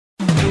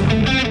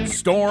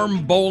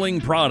Storm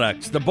Bowling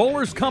Products, the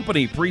Bowlers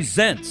Company,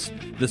 presents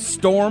the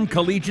Storm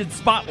Collegiate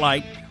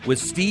Spotlight with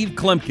Steve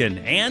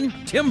Klimkin and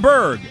Tim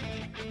Berg.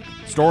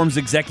 Storm's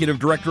Executive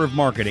Director of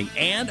Marketing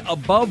and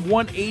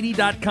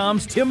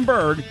Above180.com's Tim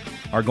Berg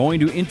are going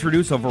to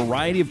introduce a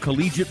variety of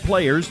collegiate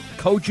players,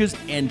 coaches,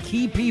 and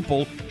key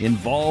people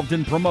involved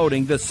in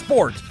promoting the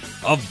sport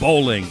of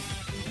bowling.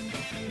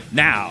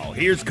 Now,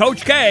 here's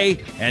Coach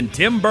K and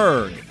Tim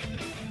Berg.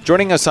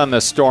 Joining us on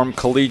the Storm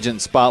Collegiate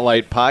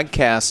Spotlight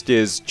podcast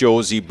is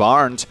Josie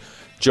Barnes.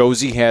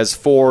 Josie has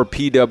 4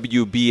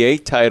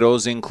 PWBA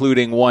titles,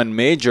 including one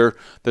major,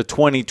 the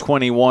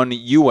 2021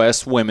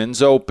 U.S.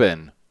 Women's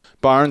Open.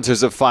 Barnes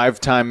is a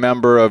 5-time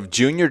member of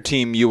Junior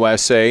Team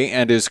USA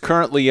and is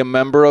currently a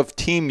member of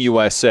Team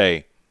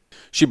USA.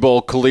 She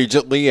bowled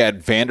collegiately at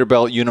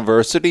Vanderbilt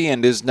University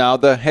and is now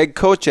the head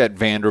coach at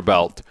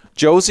Vanderbilt.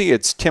 Josie,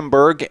 it's Tim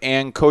Berg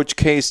and Coach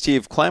K,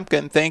 Steve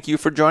Klimkin. Thank you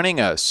for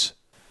joining us.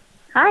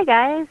 Hi,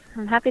 guys.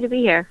 I'm happy to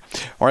be here.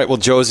 All right. Well,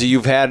 Josie,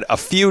 you've had a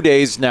few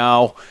days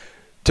now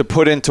to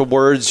put into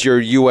words your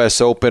U.S.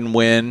 Open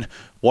win,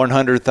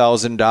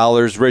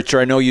 $100,000. Richard,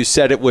 I know you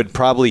said it would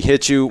probably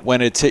hit you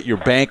when it's hit your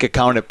bank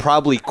account. It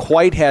probably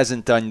quite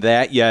hasn't done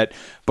that yet.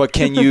 But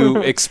can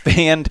you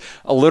expand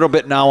a little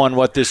bit now on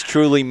what this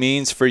truly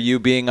means for you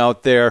being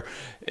out there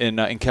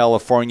in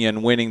California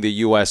and winning the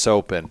U.S.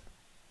 Open?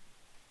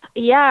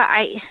 Yeah,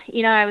 I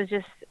was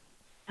just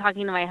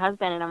talking to my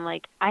husband, and I'm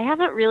like, I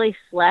haven't really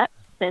slept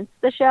since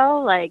the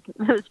show, like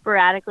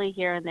sporadically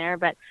here and there,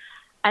 but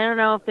I don't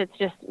know if it's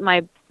just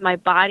my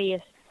body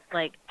is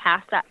like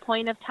past that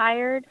point of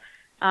tired,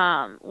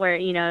 where,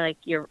 like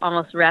you're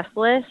almost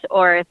restless,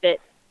 or if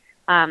it's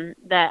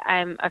that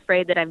I'm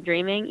afraid that I'm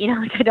dreaming,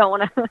 like I don't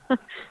want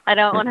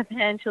to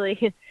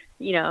potentially,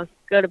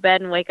 go to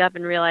bed and wake up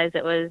and realize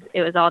it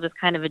was all just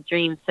kind of a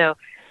dream. So,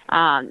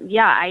 I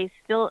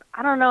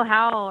don't know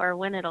how or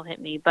when it'll hit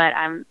me, but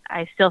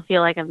I still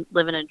feel like I'm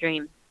living a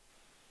dream.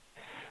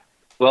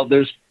 Well,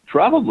 there's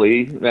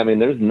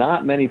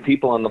not many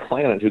people on the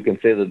planet who can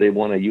say that they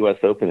won a U.S.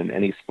 Open in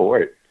any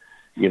sport,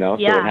 so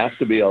it has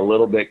to be a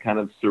little bit kind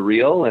of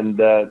surreal and,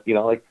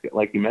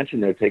 like you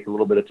mentioned there, take a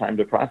little bit of time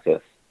to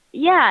process.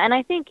 Yeah, and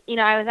I think,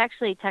 I was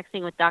actually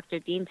texting with Dr.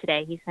 Dean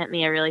today. He sent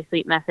me a really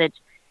sweet message,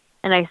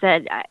 and I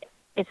said,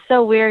 it's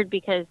so weird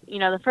because,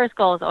 the first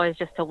goal is always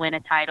just to win a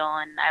title,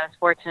 and I was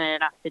fortunate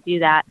enough to do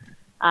that.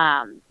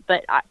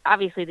 But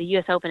obviously the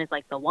U.S. Open is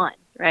like the one,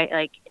 right?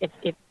 Like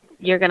if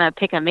you're going to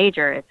pick a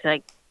major, it's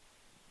like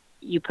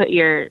you put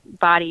your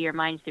body, your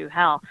mind through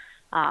hell.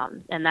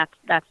 And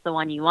that's the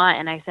one you want.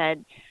 And I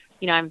said,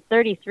 I'm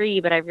 33,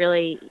 but I've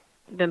really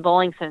been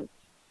bowling since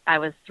I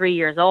was 3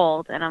 years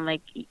old. And I'm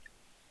like,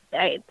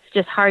 it's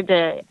just hard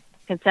to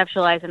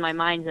conceptualize in my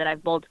mind that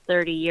I've bowled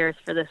 30 years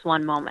for this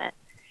one moment,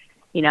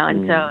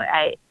 and so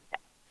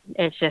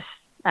it's just,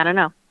 I don't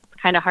know,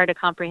 kind of hard to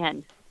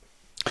comprehend.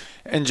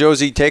 And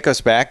Josie, take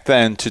us back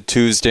then to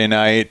Tuesday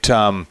night.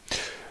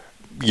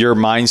 Your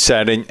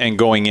mindset and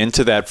going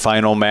into that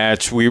final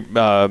match, you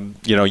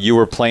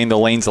were playing the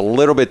lanes a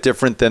little bit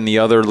different than the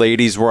other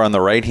ladies were on the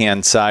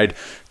right-hand side.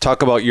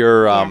 Talk about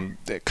your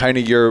kind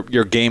of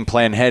your game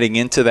plan heading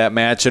into that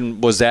match,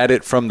 and was that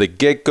it from the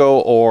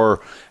get-go, or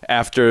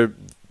after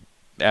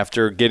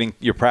getting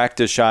your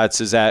practice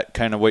shots, is that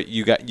kind of what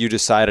you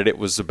decided it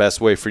was the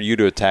best way for you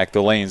to attack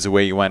the lanes, the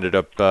way you ended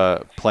up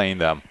playing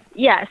them?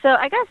 Yeah, so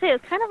I gotta say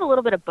it's kind of a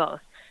little bit of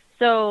both.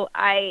 So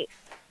I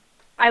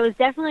was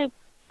definitely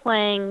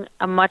playing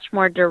a much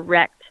more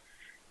direct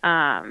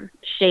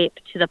shape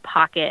to the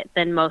pocket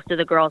than most of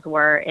the girls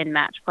were in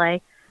match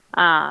play.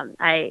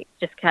 I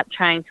just kept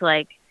trying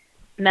to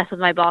mess with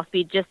my ball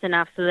speed just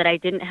enough so that I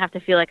didn't have to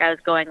feel like I was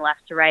going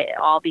left to right at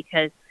all,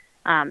 because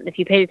if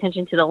you paid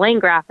attention to the lane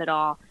graph at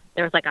all,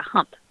 there was like a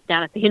hump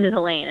down at the end of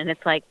the lane. And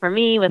it's like, for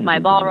me, with my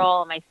ball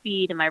roll, my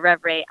speed, and my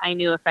rev rate, I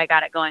knew if I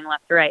got it going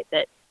left to right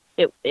that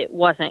it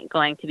wasn't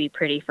going to be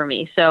pretty for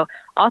me. So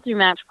all through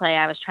match play,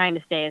 I was trying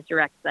to stay as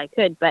direct as I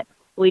could, but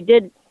we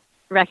did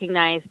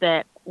recognize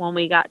that when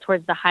we got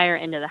towards the higher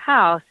end of the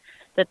house,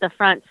 that the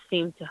fronts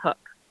seemed to hook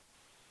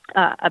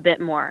a bit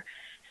more.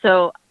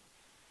 So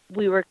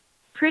we were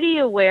pretty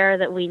aware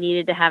that we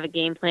needed to have a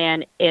game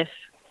plan if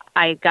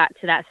I got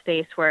to that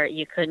space where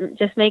you couldn't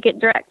just make it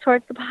direct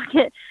towards the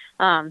pocket,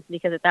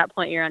 because at that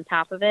point you're on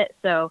top of it.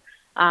 So,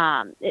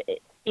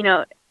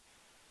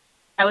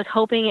 I was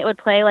hoping it would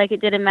play like it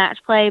did in match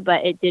play,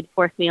 but it did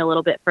force me a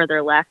little bit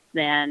further left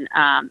than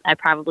I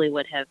probably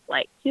would have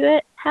liked to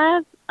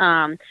have.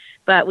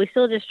 But we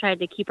still just tried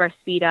to keep our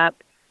speed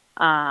up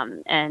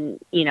and,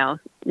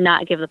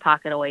 not give the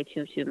pocket away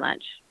too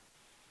much.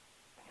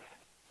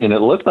 And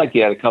it looked like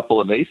you had a couple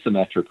of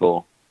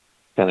asymmetrical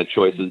kind of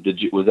choices.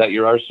 Was that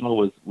your arsenal?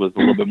 Was a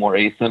little bit more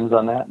ASIMs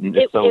on that? And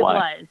if so,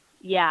 why? It was.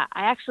 Yeah.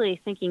 I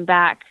actually, thinking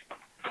back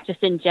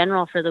just in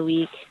general for the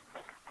week,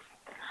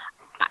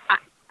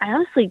 I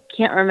honestly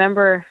can't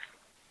remember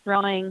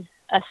throwing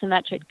a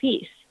symmetric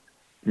piece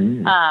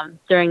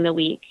during the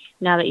week.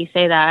 Now that you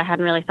say that, I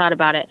hadn't really thought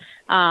about it.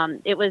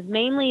 It was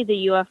mainly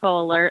the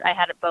UFO alert. I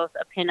had both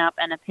a pin up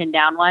and a pin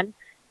down one.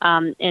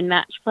 in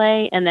match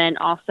play, and then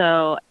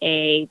also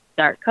a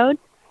dart code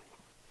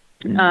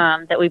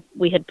that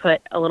we had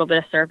put a little bit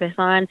of surface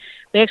on.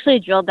 We actually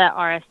drilled that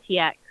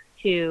RSTX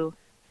to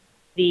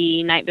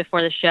the night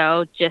before the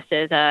show, just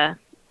as a,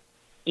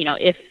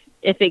 if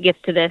it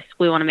gets to this,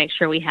 we want to make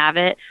sure we have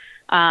it.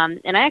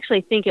 And I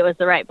actually think it was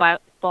the right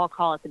ball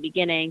call at the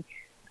beginning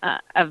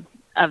of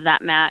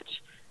that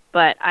match.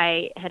 But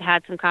I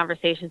had some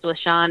conversations with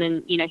Sean,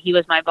 and he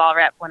was my ball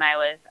rep when I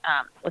was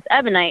with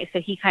Ebonite,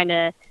 so he kind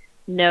of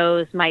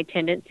knows my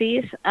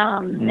tendencies.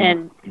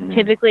 And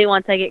typically,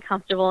 once I get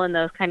comfortable in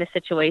those kind of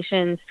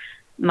situations,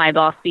 my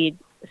ball speed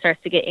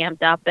starts to get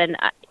amped up. And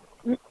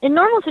in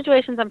normal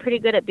situations, I'm pretty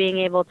good at being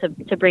able to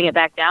bring it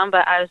back down.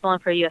 But I was bowling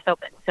for a U.S.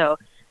 Open, so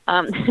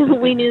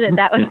we knew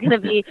that was going to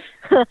be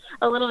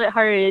a little bit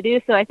harder to do.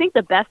 So I think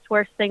the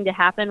worst thing to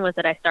happen was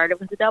that I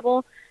started with a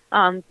double.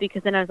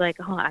 Because then I was like,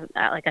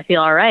 I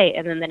feel all right.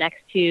 And then the next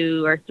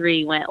 2 or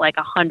 3 went like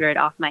 100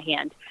 off my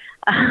hand.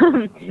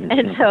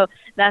 And so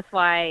that's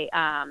why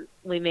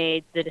we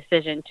made the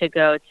decision to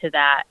go to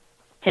that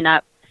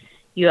pin-up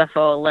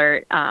UFO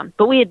alert.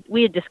 But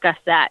we had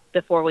discussed that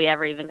before we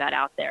ever even got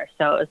out there.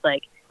 So it was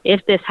like,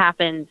 if this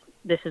happens,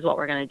 this is what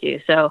we're going to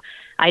do. So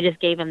I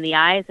just gave him the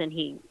eyes, and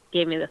he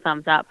gave me the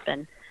thumbs up.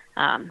 And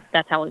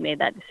that's how we made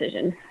that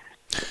decision.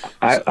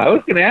 I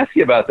was going to ask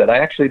you about that. I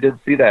actually did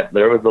see that.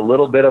 There was a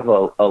little bit of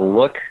a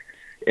look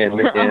in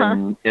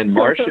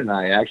Marcia and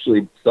I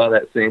actually saw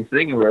that same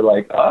thing, and we're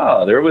like,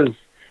 there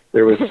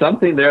was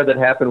something there that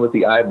happened with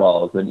the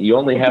eyeballs, and you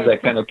only have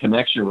that kind of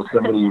connection with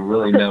somebody you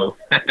really know.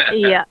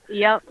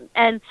 Yep.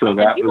 And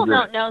people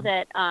don't know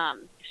that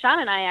Sean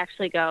and I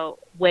actually go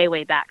way,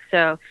 way back.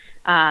 So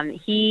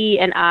he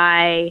and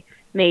I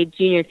made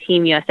Junior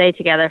Team USA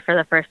together for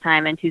the first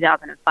time in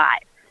 2005.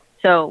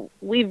 So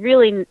we've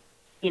really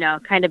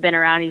kind of been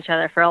around each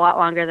other for a lot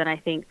longer than I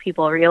think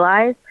people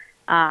realize.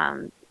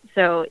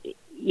 So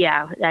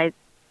yeah,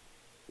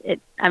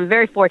 I'm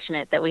very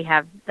fortunate that we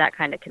have that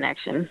kind of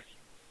connection.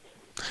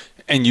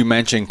 And you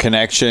mentioned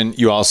connection.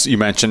 You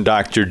mentioned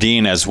Dr.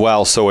 Dean as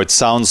well. So it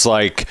sounds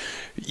like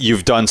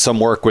you've done some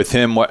work with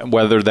him,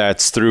 whether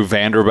that's through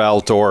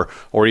Vanderbilt or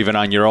even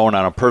on your own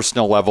on a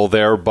personal level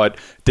there. But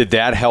did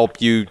that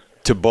help you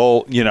to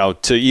bowl,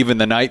 to even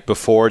the night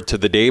before, to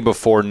the day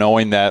before,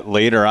 knowing that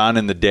later on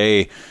in the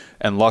day,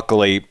 and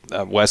luckily,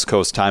 West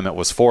Coast time, it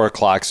was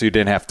 4:00, so you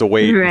didn't have to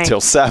wait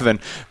until 7.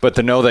 But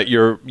to know that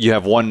you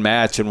have one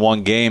match and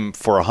one game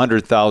for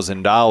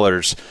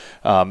 $100,000,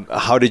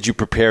 how did you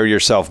prepare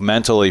yourself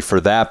mentally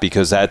for that?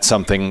 Because that's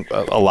something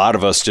a lot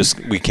of us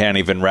we can't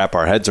even wrap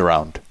our heads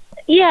around.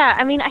 Yeah,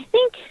 I mean, I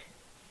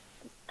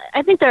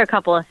think there are a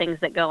couple of things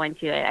that go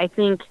into it. I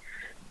think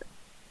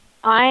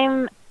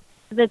I'm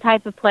the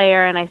type of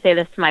player, and I say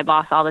this to my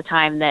boss all the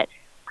time, that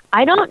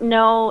I don't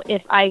know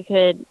if I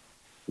could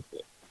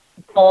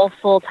bowl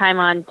full-time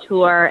on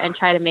tour and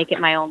try to make it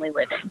my only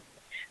living,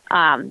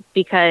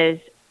 because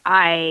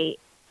I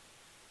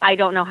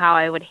don't know how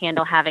I would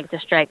handle having to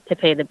strike to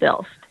pay the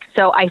bills.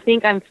 So I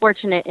think I'm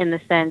fortunate in the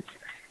sense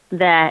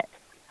that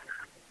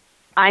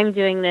I'm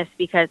doing this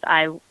because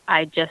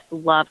I just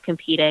love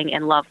competing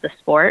and love the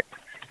sport.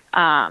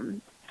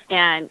 And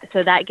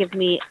so that gives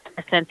me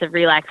a sense of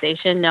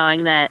relaxation,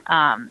 knowing that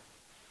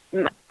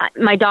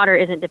my daughter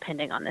isn't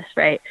depending on this,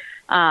 right?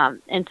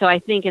 And so I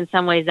think in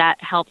some ways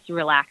that helps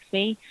relax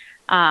me.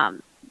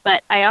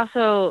 But I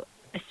also,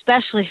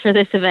 especially for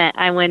this event,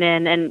 I went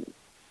in and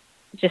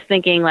just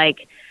thinking,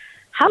 like,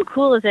 how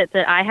cool is it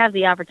that I have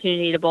the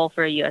opportunity to bowl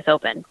for a U.S.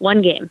 Open,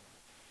 one game?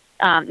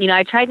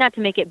 I tried not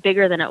to make it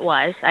bigger than it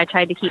was. I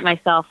tried to keep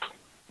myself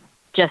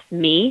just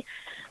me.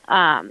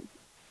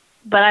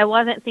 But I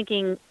wasn't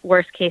thinking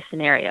worst case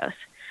scenarios.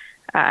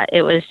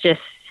 It was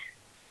just,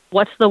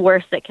 what's the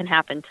worst that can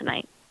happen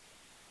tonight?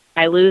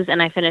 I lose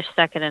and I finish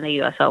second in the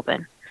U.S.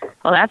 Open.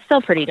 Well, that's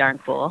still pretty darn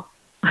cool.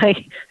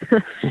 Like,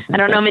 I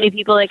don't know many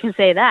people that can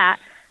say that,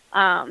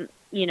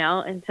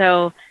 and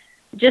so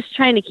just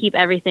trying to keep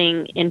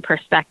everything in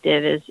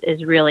perspective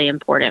is really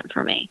important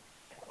for me.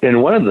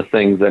 And one of the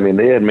things, I mean,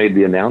 they had made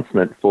the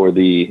announcement for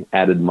the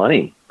added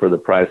money for the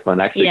prize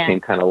fund. Actually came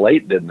kind of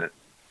late, didn't it?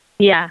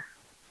 Yeah,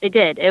 it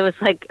did. It was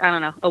like, I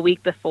don't know, a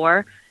week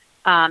before.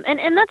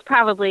 And that's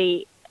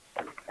probably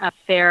a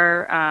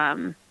fair,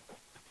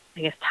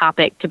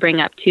 topic to bring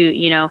up too,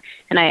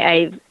 and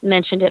I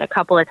mentioned it a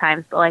couple of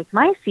times, but like,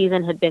 my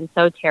season had been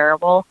so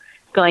terrible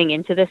going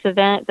into this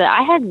event that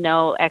I had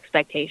no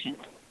expectations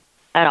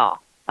at all.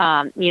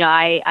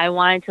 I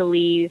wanted to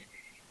leave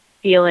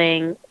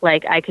feeling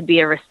like I could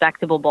be a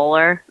respectable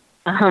bowler.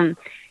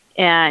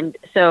 And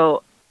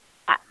so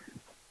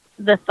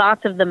the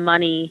thoughts of the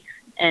money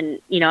and,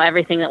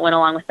 everything that went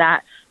along with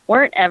that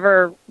weren't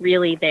ever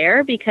really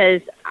there,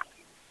 because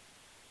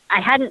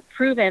I hadn't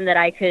proven that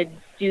I could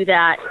do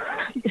that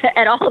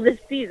at all this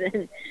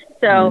season.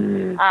 So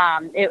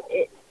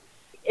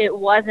it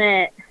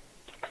wasn't,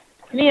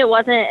 to me, it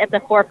wasn't at the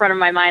forefront of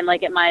my mind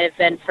like it might have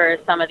been for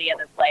some of the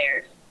other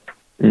players.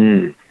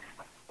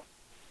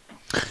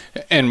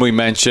 And we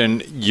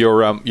mentioned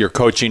your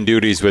coaching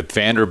duties with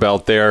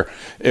Vanderbilt there.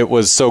 It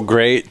was so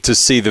great to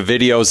see the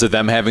videos of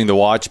them having the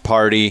watch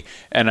party,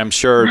 and I'm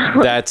sure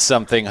that's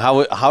something.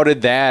 How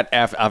did that?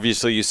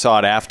 Obviously, you saw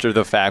it after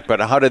the fact, but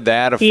how did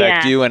that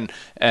affect you?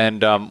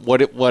 And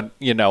what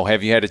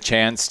have you had a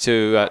chance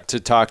to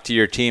talk to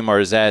your team, or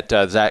is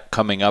that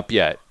coming up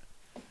yet?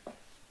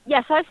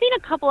 Yeah, so I've seen a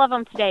couple of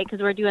them today because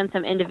we're doing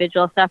some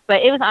individual stuff,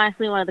 but it was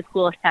honestly one of the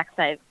coolest texts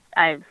I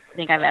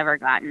think I've ever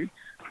gotten.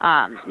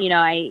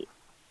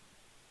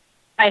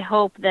 I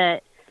hope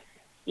that,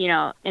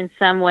 in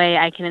some way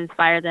I can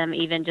inspire them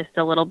even just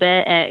a little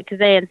bit, because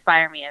they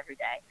inspire me every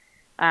day.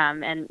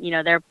 And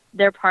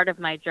they're part of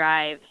my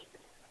drive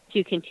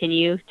to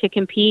continue to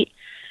compete.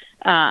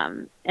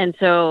 And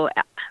so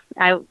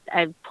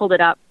I pulled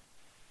it up,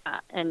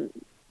 and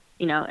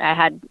I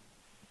had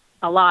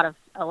a lot of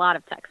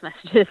text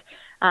messages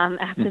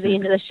after the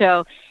end of the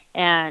show,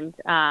 and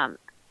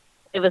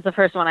it was the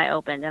first one I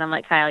opened, and I'm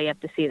like, Kyle, you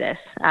have to see this.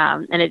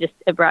 And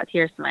it brought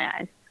tears to my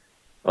eyes.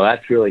 Well,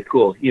 that's really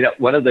cool.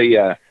 One of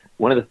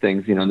the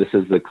things, this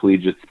is the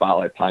Collegiate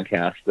Spotlight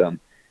podcast,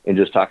 and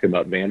just talking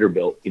about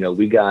Vanderbilt,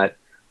 we got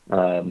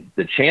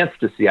the chance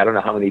to see, I don't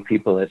know how many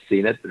people have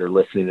seen it that are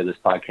listening to this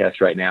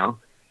podcast right now,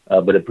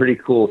 but a pretty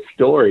cool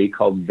story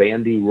called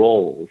Vandy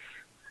Rolls.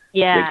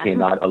 Yeah. That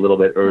came out a little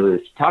bit earlier.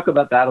 Talk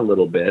about that a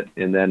little bit,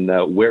 and then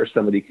where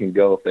somebody can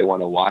go if they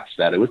want to watch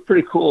that. It was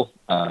pretty cool.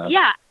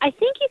 Yeah, I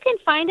think you can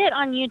find it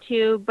on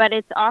YouTube, but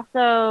it's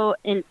also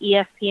an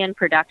ESPN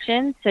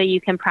production, so you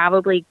can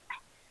I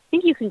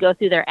think you can go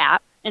through their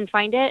app and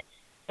find it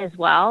as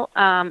well.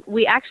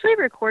 We actually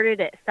recorded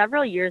it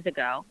several years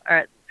ago,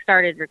 or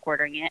started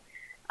recording it,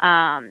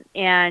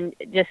 and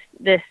just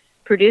this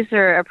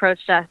producer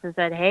approached us and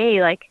said, hey,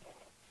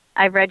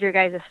 I've read your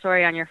guys'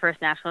 story on your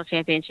first national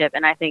championship,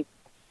 and I think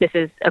this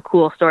is a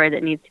cool story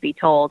that needs to be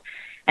told.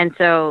 And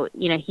so,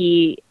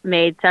 he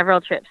made several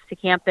trips to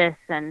campus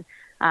and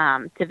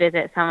to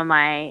visit some of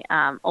my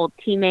old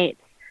teammates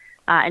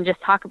and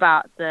just talk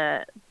about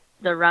the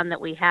run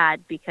that we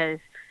had, because,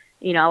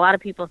 a lot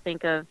of people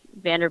think of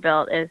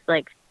Vanderbilt as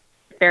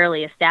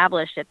fairly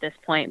established at this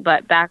point,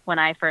 but back when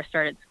I first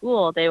started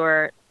school, they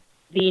were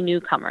the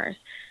newcomers,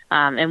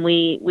 and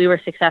we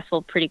were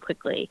successful pretty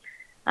quickly.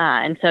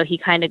 And so he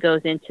kind of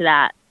goes into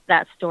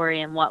that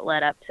story and what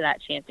led up to that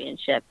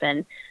championship.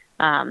 And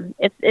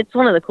it's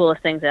one of the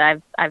coolest things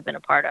that I've been a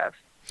part of.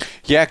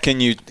 Yeah. Can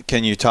you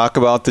talk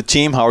about the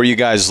team? How are you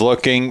guys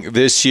looking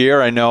this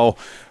year? I know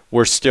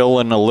we're still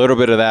in a little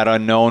bit of that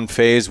unknown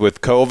phase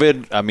with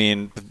COVID. I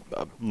mean,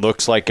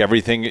 looks like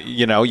everything,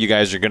 you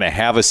guys are going to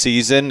have a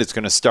season. It's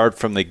going to start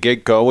from the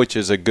get-go, which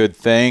is a good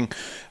thing.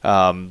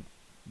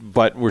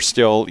 But we're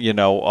still,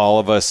 all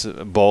of us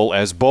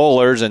as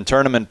bowlers and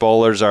tournament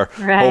bowlers are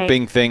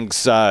hoping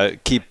things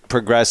keep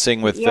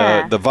progressing with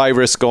the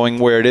virus going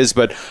where it is.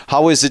 But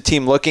how is the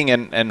team looking,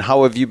 and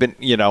how have you been,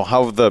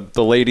 how have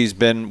the ladies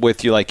been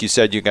with you? Like you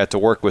said, you got to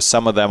work with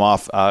some of them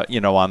off,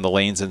 on the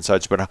lanes and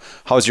such. But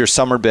how's your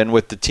summer been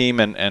with the team,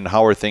 and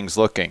how are things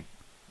looking?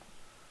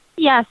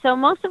 Yeah, so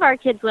most of our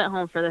kids went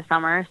home for the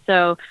summer.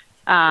 So,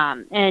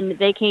 and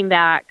they came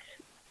back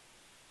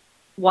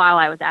while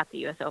I was at the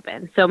U.S.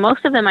 Open. So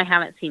most of them I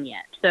haven't seen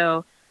yet.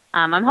 So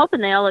I'm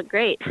hoping they all look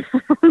great,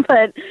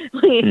 but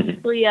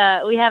we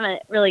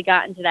haven't really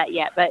gotten to that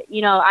yet. But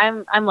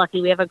I'm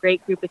lucky. We have a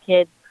great group of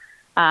kids.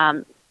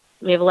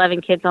 We have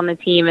 11 kids on the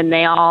team, and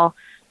they all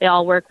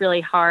work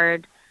really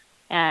hard,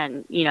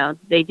 and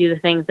they do the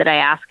things that I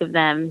ask of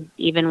them,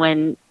 even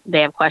when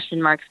they have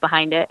question marks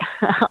behind it.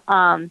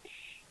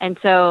 And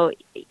so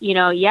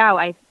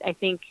I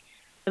think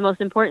the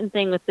most important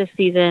thing with this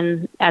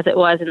season, as it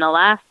was in the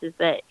last, is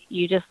that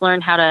you just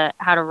learn how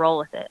to roll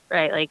with it,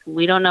 right?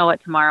 We don't know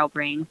what tomorrow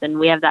brings, and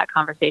we have that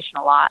conversation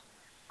a lot.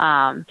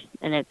 And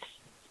it's,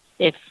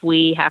 if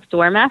we have to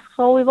wear masks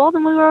while we bowl,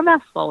 then we wear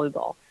masks while we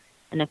bowl.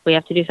 And if we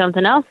have to do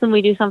something else, then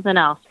we do something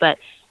else. But,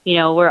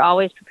 we're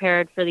always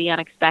prepared for the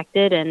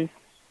unexpected,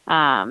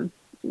 and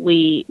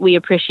we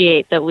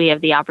appreciate that we have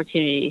the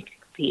opportunity to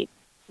compete.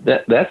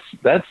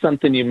 That's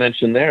something you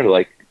mentioned there,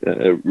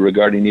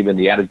 regarding even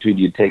the attitude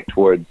you take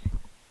towards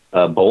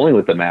bowling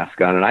with the mask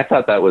on. And I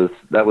thought that was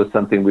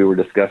something we were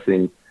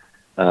discussing.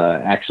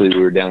 Actually,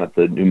 we were down at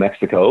the New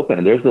Mexico Open,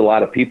 and there's a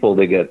lot of people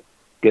that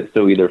get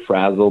so either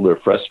frazzled or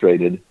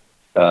frustrated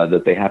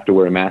that they have to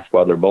wear a mask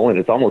while they're bowling.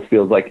 It almost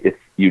feels like if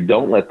you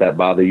don't let that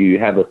bother you, you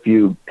have a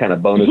few kind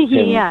of bonus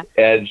pin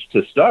edge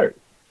to start.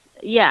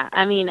 Yeah,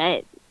 I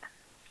mean,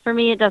 for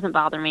me, it doesn't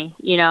bother me.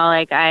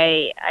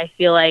 I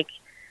feel like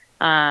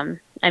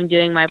I'm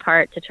doing my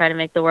part to try to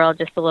make the world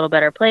just a little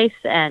better place.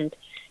 And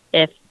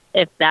if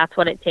that's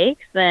what it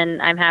takes, then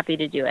I'm happy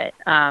to do it.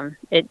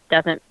 It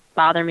doesn't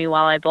bother me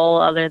while I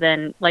bowl, other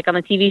than on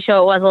the TV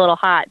show, it was a little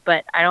hot,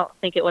 but I don't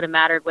think it would have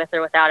mattered with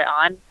or without it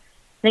on.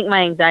 I think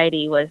my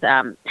anxiety was,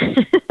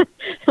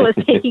 was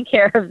taking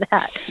care of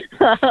that.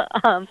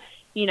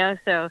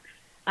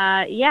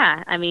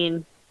 I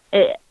mean,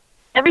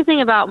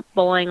 everything about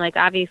bowling,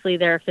 obviously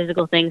there are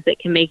physical things that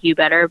can make you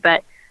better,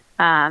 but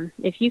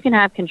if you can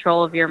have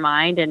control of your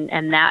mind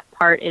and that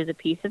part is a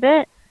piece of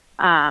it,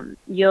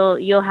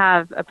 you'll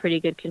have a pretty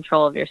good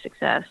control of your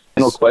success.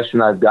 Final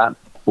question I've got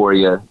for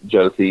you,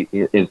 Josie,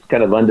 it's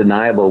kind of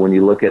undeniable when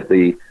you look at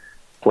the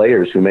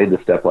players who made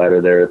the step ladder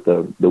there at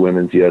the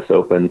Women's U.S.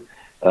 Open,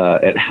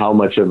 at how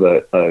much of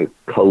a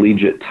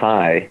collegiate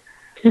tie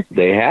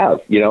they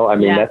have.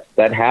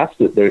 That has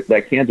to,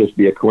 that can't just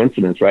be a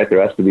coincidence, right?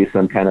 There has to be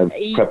some kind of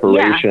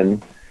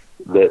preparation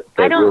that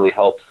really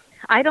helps.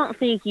 I don't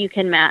think you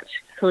can match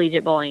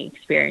collegiate bowling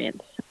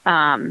experience.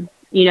 And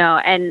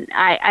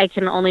I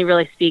can only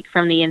really speak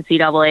from the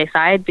NCAA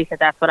side because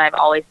that's what I've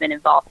always been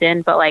involved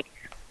in. But like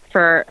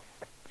for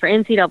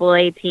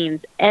NCAA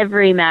teams,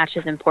 every match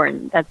is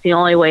important. That's the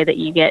only way that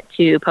you get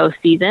to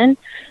postseason.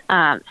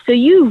 So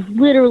you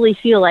literally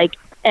feel like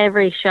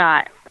every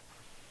shot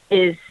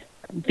is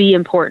the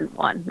important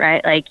one,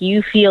 right? Like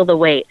you feel the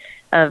weight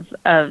of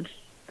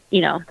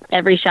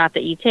every shot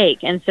that you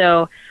take. And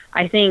so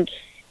I think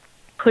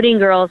putting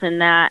girls in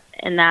that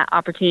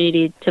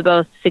opportunity to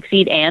both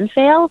succeed and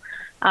fail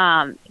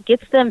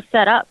gets them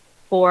set up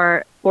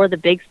for the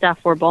big stuff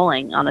for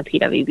bowling on the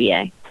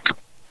PWBA.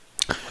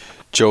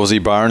 Josie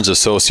Barnes,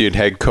 Associate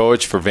Head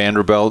Coach for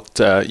Vanderbilt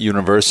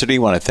University. I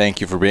want to thank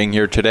you for being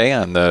here today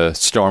on the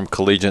Storm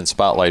Collegiate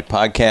Spotlight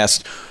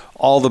Podcast.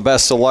 All the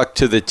best of luck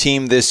to the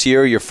team this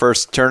year. Your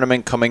first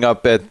tournament coming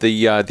up at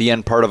the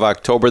end part of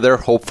October there,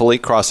 hopefully,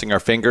 crossing our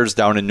fingers,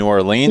 down in New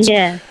Orleans.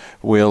 Yeah.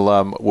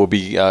 We'll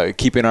be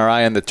keeping our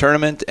eye on the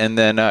tournament and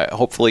then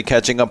hopefully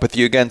catching up with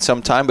you again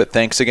sometime. But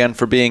thanks again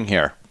for being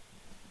here.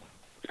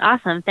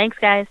 Awesome. Thanks,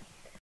 guys.